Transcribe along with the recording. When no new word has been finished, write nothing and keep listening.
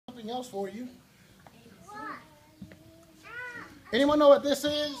something else for you. Anyone know what this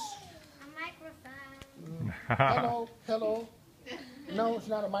is? A microphone. Hello, hello. No, it's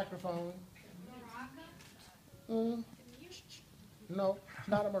not a microphone. No, it's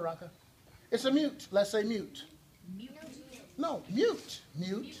not a maraca. It's a mute. Let's say mute. No, mute.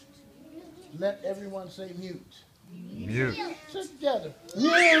 Mute. Let everyone say mute. Mute. Sit together.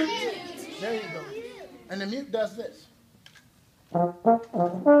 Mute. There you go. And the mute does this.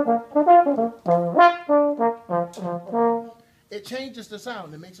 It changes the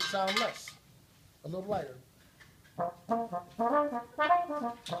sound. It makes it sound less. A little lighter.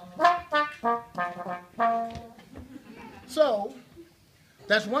 So,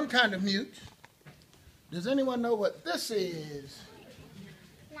 that's one kind of mute. Does anyone know what this is?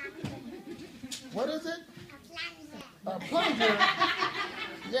 What is it? A plunger.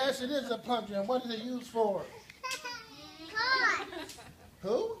 Yes, it is a plunger. And what is it used for?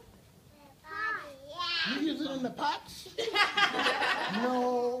 Who? You use it in the pots?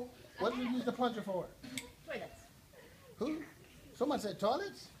 No. What do you use the plunger for? Toilets. Who? Someone said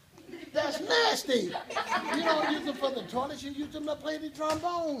toilets? That's nasty. You don't use them for the toilets, you use them to play the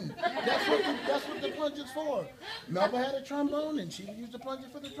trombone. That's what the plunger's for. Melba had a trombone and she used the plunger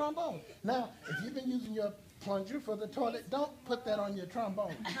for the trombone. Now, if you've been using your plunger for the toilet, don't put that on your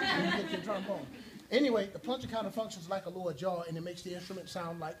trombone when you get your trombone. Anyway, the plunger kind of functions like a lower jaw and it makes the instrument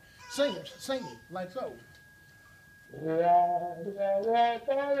sound like singers singing, like so.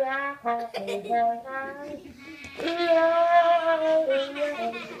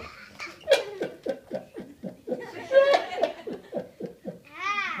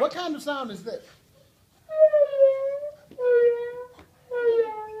 What kind of sound is this?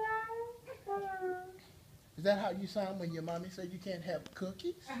 Is that how you sound when your mommy said you can't have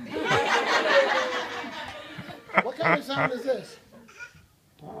cookies? What kind of sound is this?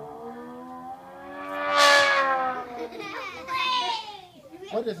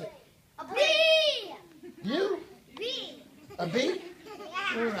 What is it? A bee. You? Bee. A bee?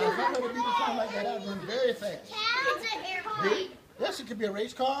 If I heard a bee sound like that, I'd run very fast. It's an airplane. Bee? Yes, it could be a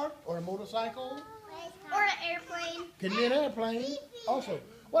race car or a motorcycle. Or an airplane. Can be an airplane. Also,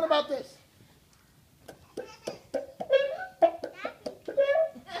 what about this?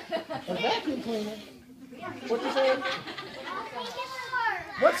 A vacuum cleaner. What you saying?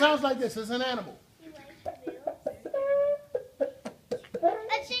 What sounds like this? It's an animal.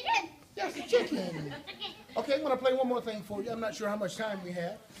 A chicken. Yes, a chicken. Okay, I'm going to play one more thing for you. I'm not sure how much time we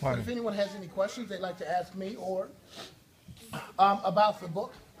have. But if anyone has any questions they'd like to ask me or about the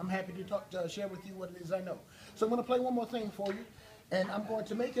book, I'm happy to share with you what it is I know. So I'm going to play one more thing for you, and I'm going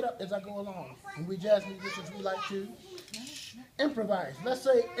to make it up as I go along. And we jazz musicians, we like to improvise. Let's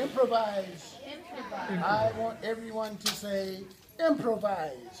say improvise. Improvise. I want everyone to say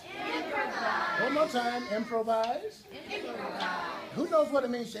improvise. Improvise. One more time, improvise. Improvise. Who knows what it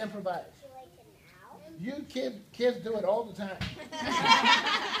means to improvise? You kids do it all the time.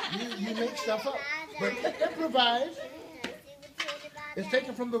 you make stuff up. But improvise is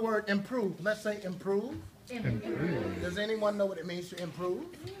taken from the word improve. Let's say improve. Improve. Does anyone know what it means to improve?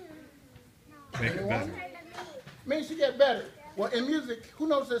 Make it better. It means to get better. Well, in music, who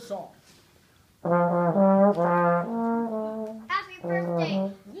knows this song? Happy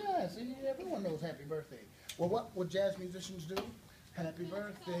birthday. Yeah, see, everyone knows happy birthday. Well, what would jazz musicians do? Happy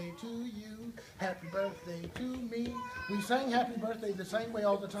birthday to you, happy birthday to me. We sing happy birthday the same way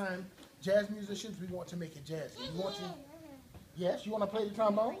all the time. Jazz musicians, we want to make it jazzy. We want to, yes, you want to play the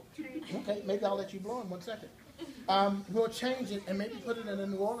trombone? Okay, maybe I'll let you blow in 1 second. We'll change it and maybe put it in a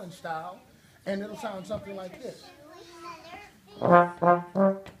New Orleans style, and it'll sound something like this.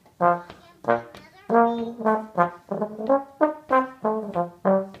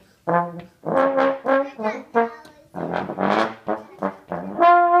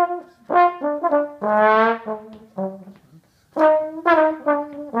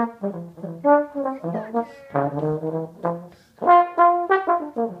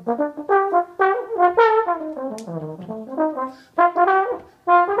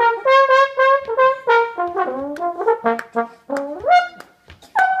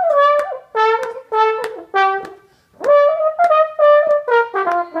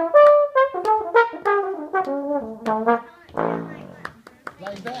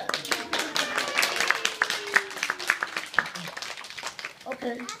 Like that.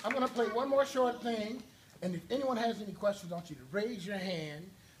 Okay, I'm going to play one more short thing, and if anyone has any questions, I want you to raise your hand,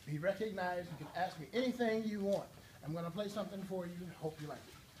 be recognized, you can ask me anything you want. I'm going to play something for you, hope you like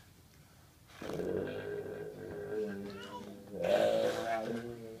it.